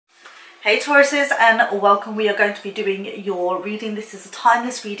Hey Tauruses, and welcome. We are going to be doing your reading. This is a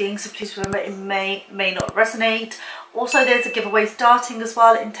timeless reading, so please remember it may not resonate. Also, there's a giveaway starting as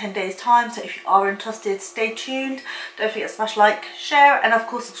well in 10 days time, so if you are interested, stay tuned. Don't forget to smash like, share, and of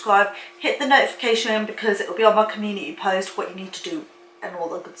course subscribe. Hit the notification because it will be on my community post what you need to do and all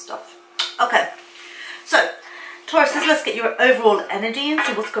the good stuff. Okay, so Tauruses, let's get your overall energy and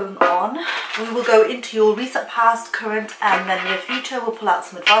see what's going on. We will go into your recent, past, current, and then near future. We'll pull out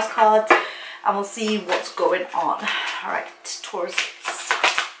some advice cards and we'll see what's going on. Alright, Tauruses.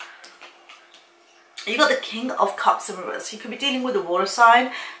 You got the King of Cups in reverse. You could be dealing with a water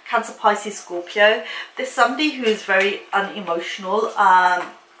sign, Cancer, Pisces, Scorpio. There's somebody who is very unemotional,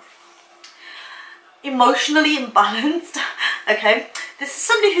 emotionally imbalanced. Okay, this is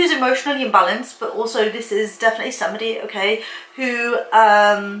somebody who's emotionally imbalanced, but also this is definitely somebody, okay, who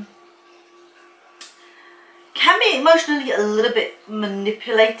can be emotionally a little bit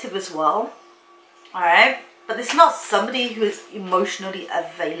manipulative as well. All right, but it's not somebody who is emotionally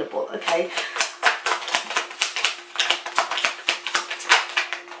available. Okay,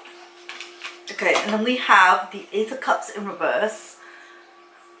 okay, and then we have the Ace of Cups in reverse.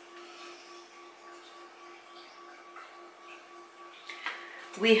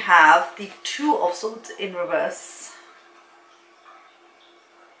 We have the Two of Swords in reverse.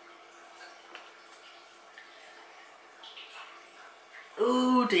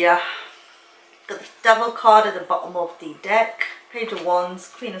 Oh dear. Got the Devil card at the bottom of the deck. Page of Wands,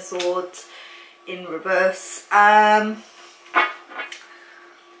 Queen of Swords in reverse.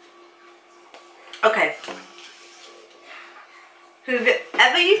 Okay.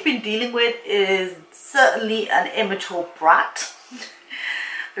 Whoever you've been dealing with is certainly an immature brat.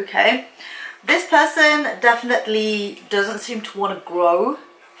 Okay, this person definitely doesn't seem to want to grow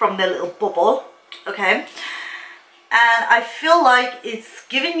from their little bubble. Okay, and I feel like it's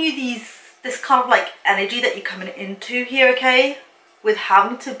giving you this kind of like energy that you're coming into here, okay, with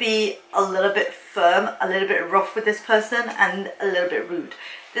having to be a little bit firm, a little bit rough with this person, and a little bit rude.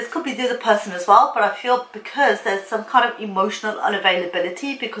 This could be the other person as well, but I feel because there's some kind of emotional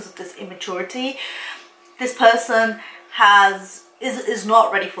unavailability because of this immaturity, this person is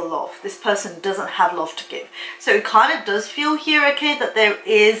not ready for love. This person doesn't have love to give. So it kind of does feel here, okay, that there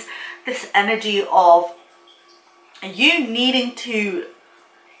is this energy of you needing to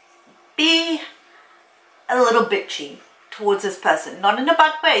be a little bitchy towards this person. Not in a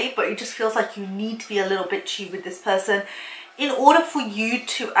bad way, but it just feels like you need to be a little bitchy with this person in order for you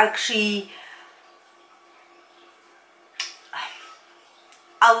to actually,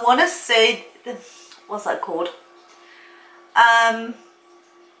 I want to say, what's that called?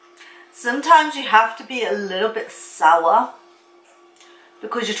 Sometimes you have to be a little bit sour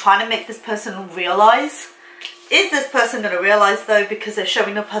because you're trying to make this person realize. Is this person going to realize though, because they're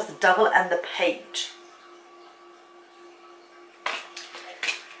showing up as the Devil and the Page?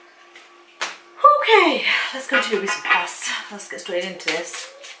 Okay, let's go to your recent past. Let's get straight into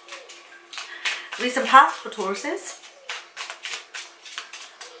this. Recent past for Tauruses.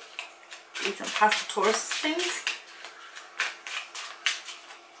 Recent past for Taurus, please.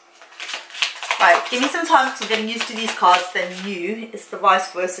 Right, give me some time because I'm getting used to these cards. They're new. It's the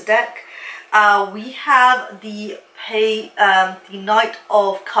vice versa deck. We have the Knight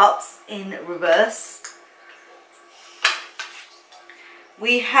of Cups in reverse.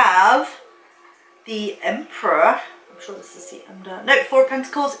 We have the Emperor. I'm sure this is the Emperor. No, Four of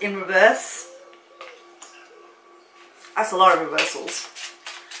Pentacles in reverse. That's a lot of reversals.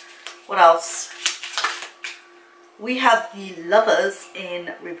 What else? We have the Lovers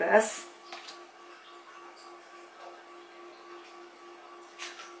in reverse.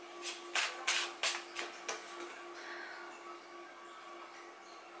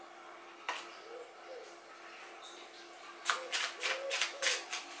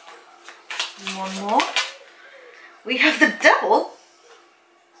 One more. We have the Devil.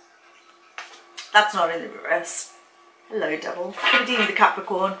 That's not in the reverse. Hello, Devil. Could be dealing with the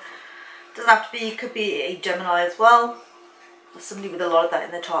Capricorn. Doesn't have to be. Could be a Gemini as well. Or somebody with a lot of that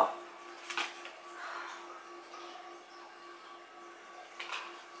in their chart.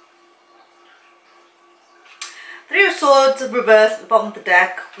 Three of Swords in reverse at the bottom of the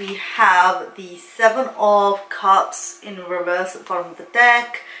deck. We have the Seven of Cups in reverse at the bottom of the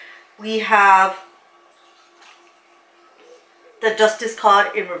deck. We have the Justice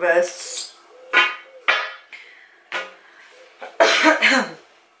card in reverse.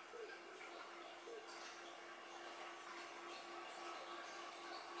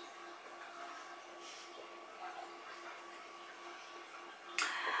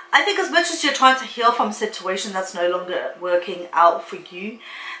 I think as much as you're trying to heal from a situation that's no longer working out for you,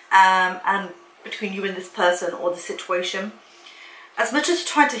 and between you and this person or the situation, as much as you're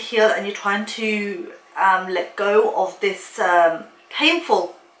trying to heal and you're trying to let go of this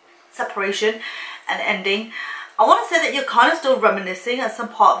painful separation and ending, I want to say that you're kind of still reminiscing, and some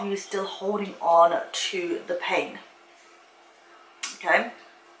part of you is still holding on to the pain. Okay?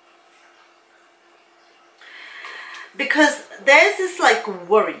 Because there's this like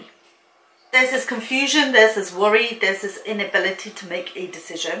worry, there's this confusion, there's this worry, there's this inability to make a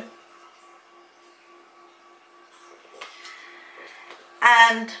decision.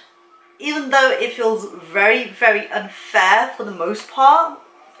 And even though it feels very, very unfair for the most part,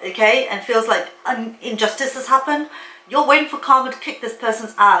 okay, and feels like injustice has happened, you're waiting for karma to kick this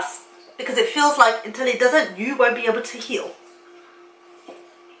person's ass, because it feels like until it doesn't, you won't be able to heal.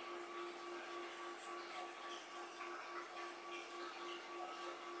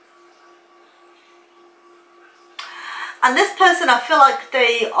 And this person, I feel like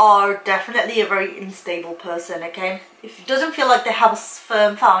they are definitely a very unstable person, okay? If it doesn't feel like they have a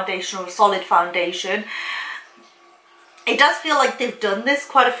firm foundation or a solid foundation, it does feel like they've done this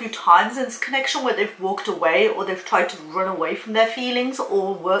quite a few times in this connection, where they've walked away or they've tried to run away from their feelings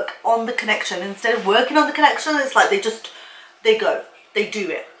or work on the connection. Instead of working on the connection, it's like they go, they do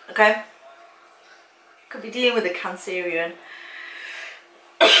it, okay? Could be dealing with a Cancerian.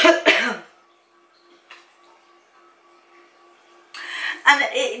 And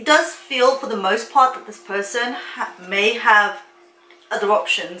it does feel for the most part that this person may have other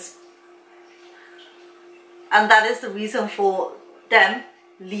options. And that is the reason for them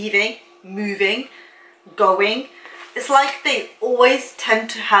leaving, moving, going. It's like they always tend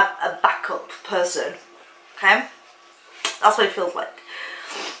to have a backup person. Okay? That's what it feels like.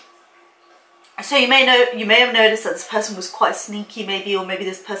 So you may have noticed that this person was quite sneaky maybe, or maybe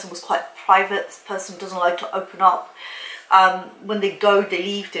this person was quite private. This person doesn't like to open up. When they go, they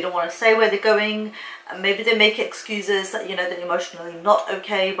leave, they don't want to say where they're going, and maybe they make excuses that, you know, they're emotionally not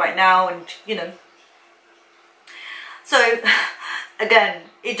okay right now, and you know. So again,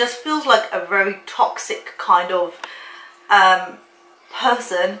 it just feels like a very toxic kind of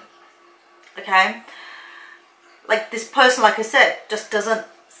person, okay? Like this person, like I said, just doesn't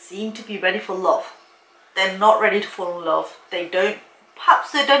seem to be ready for love. They're not ready to fall in love.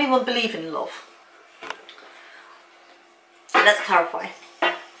 Perhaps they don't even believe in love. Let's clarify.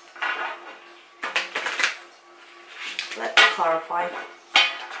 Let's clarify.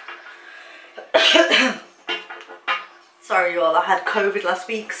 Sorry y'all, I had COVID last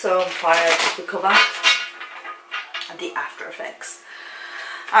week, so I'm trying to recover and the after effects.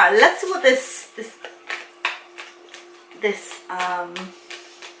 Alright, let's see what this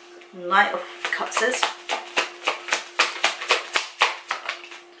Knight of Cups is.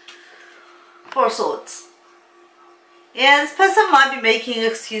 Four of Swords. Yeah, this person might be making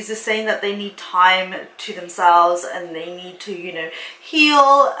excuses, saying that they need time to themselves and they need to, you know,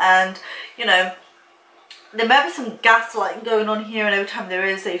 heal, and, you know, there might be some gaslighting going on here, and every time there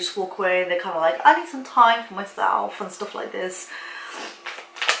is, they just walk away and they're kind of like, I need some time for myself and stuff like this.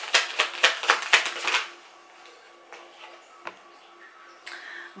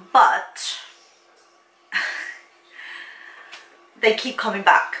 But they keep coming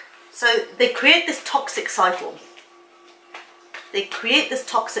back. So they create this toxic cycle. They create this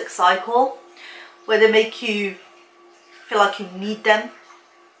toxic cycle where they make you feel like you need them.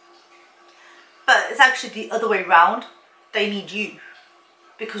 But it's actually the other way around. They need you.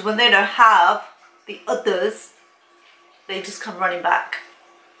 Because when they don't have the others, they just come running back.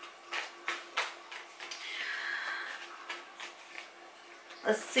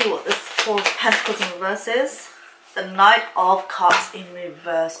 Let's see what this Four of Pentacles in reverse is. The Knight of Cups in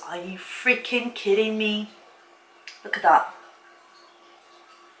reverse. Are you freaking kidding me? Look at that.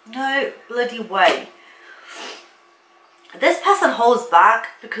 No bloody way. This person holds back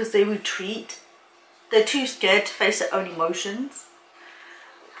because they retreat. They're too scared to face their own emotions.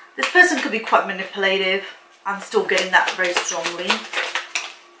 This person could be quite manipulative. I'm still getting that very strongly. I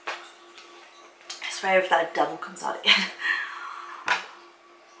swear if that devil comes out again.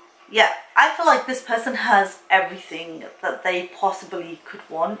 Yeah, I feel like this person has everything that they possibly could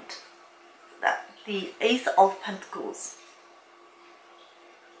want. That the Ace of Pentacles.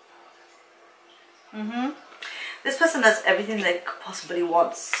 This person has everything they could possibly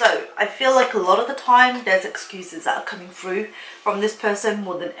want. So I feel like a lot of the time there's excuses that are coming through from this person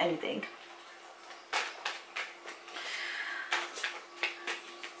more than anything.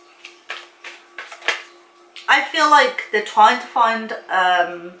 I feel like they're trying to find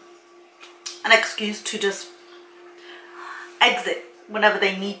an excuse to just exit whenever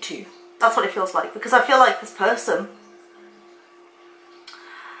they need to. That's what it feels like, because I feel like this person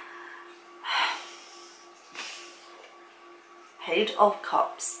Page of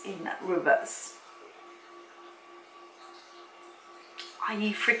Cups in reverse. Are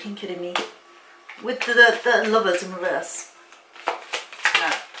you freaking kidding me? With the Lovers in reverse. No.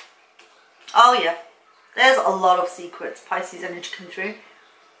 Oh yeah. There's a lot of secrets. Pisces energy come through.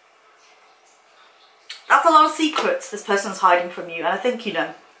 That's a lot of secrets this person's hiding from you, and I think you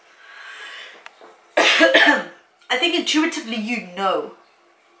know. I think intuitively you know.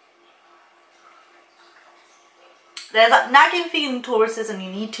 There's that nagging feeling, Tauruses, and you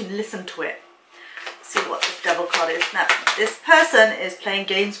need to listen to it. Let's see what this Devil card is. Now, this person is playing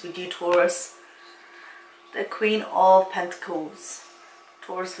games with you, Taurus. The Queen of Pentacles.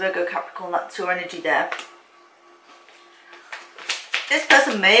 Taurus, Virgo, Capricorn, that's your energy there. This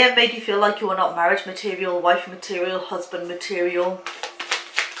person may have made you feel like you are not marriage material, wife material, husband material.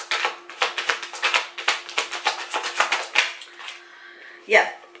 Yeah,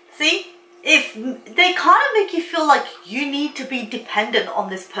 see? If they kind of make you feel like you need to be dependent on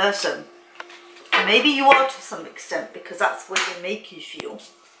this person. Maybe you are to some extent, because that's what they make you feel.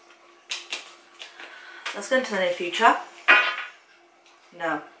 Let's go into the near future.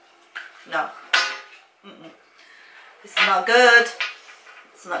 No. No. This is not good.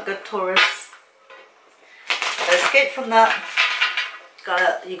 It's not good, Taurus. Gotta escape from that.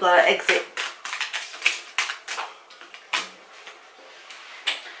 You gotta exit.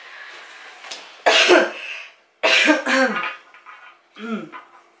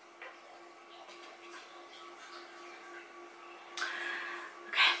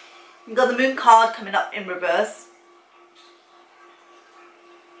 You got the Moon card coming up in reverse.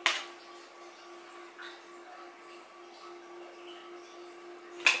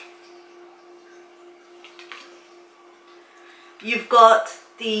 You've got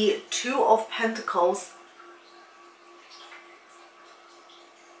the Two of Pentacles.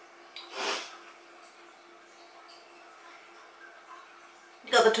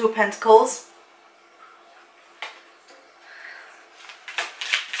 You got the Two of Pentacles.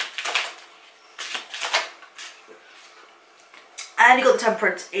 And you got the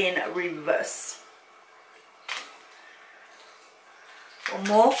Temperance in reverse. One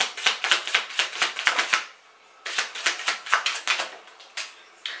more.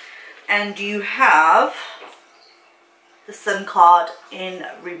 And you have the Sun card in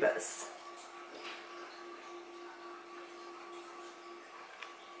reverse.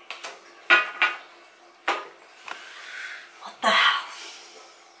 What the hell?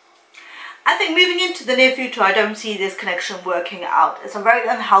 I think moving into the near future, I don't see this connection working out. It's a very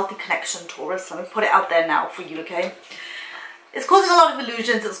unhealthy connection, Taurus. Let me put it out there now for you, okay? It's causing a lot of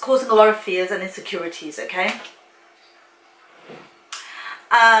illusions. It's causing a lot of fears and insecurities, okay?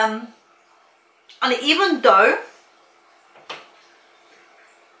 And even though,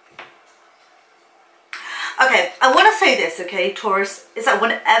 okay, I want to say this, okay, Taurus, is that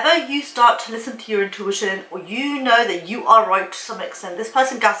whenever you start to listen to your intuition, or you know that you are right to some extent, this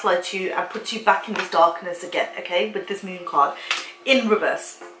person gaslights you and puts you back in this darkness again, okay, with this Moon card in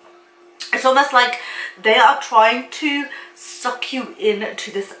reverse. It's almost like they are trying to suck you into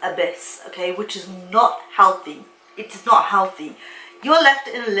this abyss, okay, which is not healthy. It is not healthy. You're left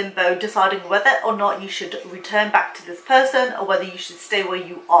in a limbo deciding whether or not you should return back to this person or whether you should stay where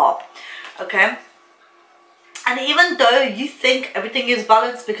you are, okay? And even though you think everything is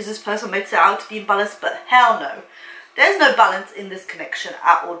balanced because this person makes it out to be imbalanced, but hell no. There's no balance in this connection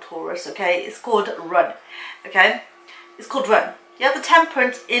at all, Taurus, okay? It's called run, okay? It's called run. You have the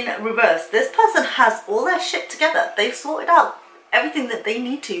Temperance in reverse. This person has all their shit together. They've sorted out everything that they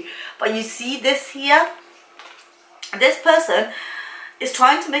need to. But you see this here? This person is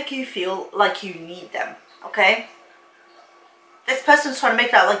trying to make you feel like you need them, okay? This person's trying to make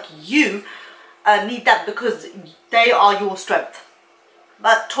it out like you need that because they are your strength.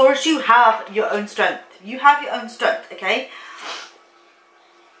 But Taurus, you have your own strength. You have your own strength, okay?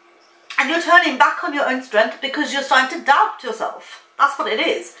 And you're turning back on your own strength because you're starting to doubt yourself. That's what it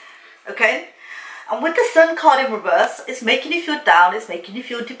is, okay? And with the Sun card in reverse, it's making you feel down, it's making you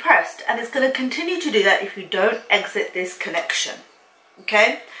feel depressed. And it's going to continue to do that if you don't exit this connection,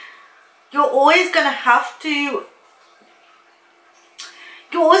 okay? You're always going to have to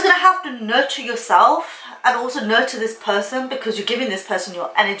nurture yourself and also nurture this person because you're giving this person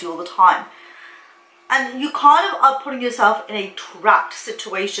your energy all the time. And you kind of are putting yourself in a trapped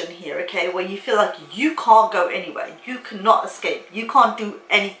situation here, okay, where you feel like you can't go anywhere. You cannot escape. You can't do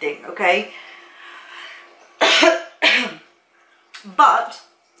anything, okay? But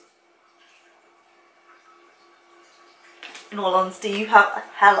in all honesty, you have a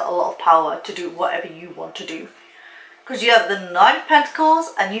hell of a lot of power to do whatever you want to do. Because you have the Nine of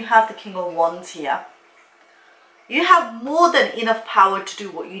Pentacles and you have the King of Wands here. You have more than enough power to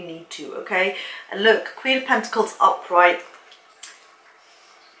do what you need to, okay? And look, Queen of Pentacles upright.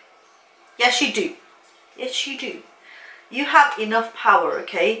 Yes, you do. Yes, you do. You have enough power,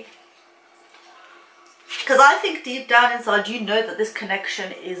 okay? Because I think deep down inside you know that this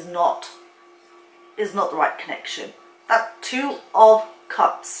connection is not the right connection. That Two of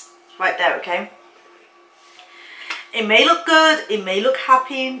Cups right there, okay? It may look good, it may look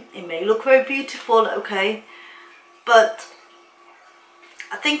happy, it may look very beautiful, okay? But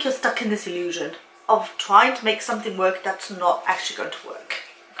I think you're stuck in this illusion of trying to make something work that's not actually going to work,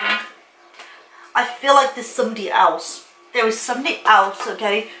 okay? I feel like there's somebody else. There is somebody else,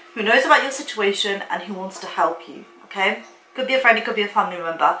 okay, who knows about your situation and who wants to help you, okay? Could be a friend, it could be a family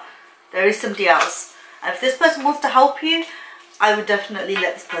member. There is somebody else. And if this person wants to help you, I would definitely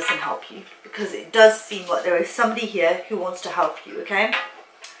let this person help you. Because it does seem like there is somebody here who wants to help you, okay?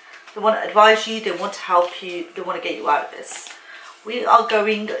 They want to advise you, they want to help you, they want to get you out of this. We are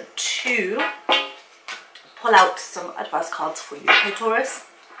going to pull out some advice cards for you, okay, Taurus?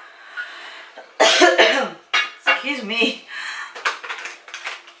 Excuse me.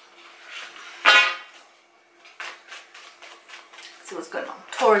 Let's see what's going on.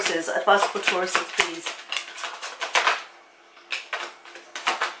 Tauruses, advice for Tauruses, please.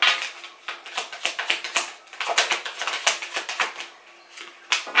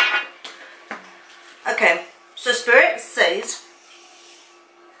 Okay, so Spirit says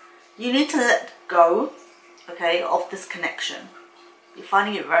you need to let go, okay, of this connection. You're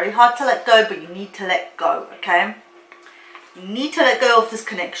finding it very hard to let go, but you need to let go, okay? You need to let go of this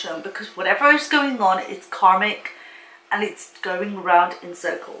connection because whatever is going on, it's karmic and it's going around in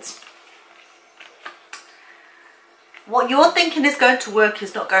circles. What you're thinking is going to work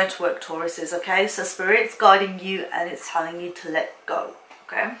is not going to work, Tauruses, okay? So Spirit's guiding you and it's telling you to let go,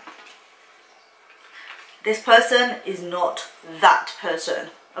 okay? This person is not that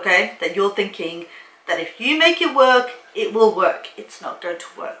person, okay? That you're thinking that if you make it work, it will work. It's not going to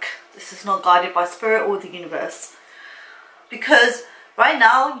work. This is not guided by Spirit or the universe. Because right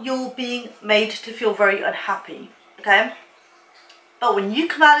now, you're being made to feel very unhappy, okay? But when you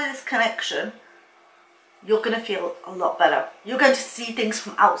come out of this connection, you're going to feel a lot better. You're going to see things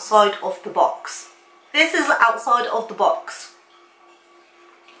from outside of the box. This is outside of the box.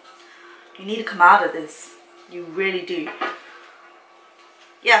 You need to come out of this. You really do.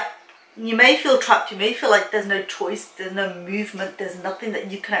 Yeah. You may feel trapped, you may feel like there's no choice, there's no movement, there's nothing that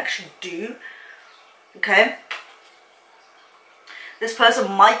you can actually do, okay? This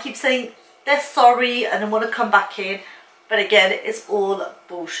person might keep saying they're sorry and they want to come back in, but again, it's all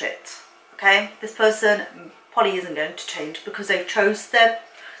bullshit, okay? This person probably isn't going to change because they chose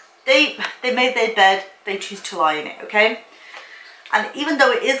they made their bed, they choose to lie in it, okay? And even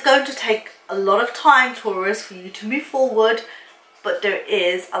though it is going to take a lot of time, Taurus, for you to move forward, but there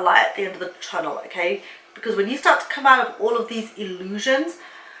is a light at the end of the tunnel, okay? Because when you start to come out of all of these illusions,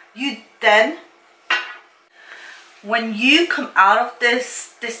 when you come out of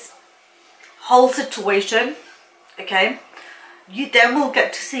this whole situation, okay, you then will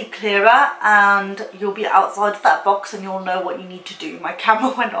get to see clearer and you'll be outside of that box and you'll know what you need to do. My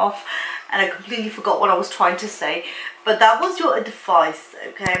camera went off and I completely forgot what I was trying to say, but that was your advice,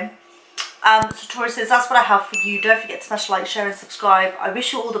 okay? So Taurus says that's what I have for you. Don't forget to smash like, share and subscribe. I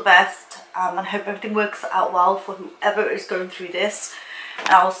wish you all the best and I hope everything works out well for whoever is going through this, and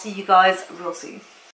I'll see you guys real soon.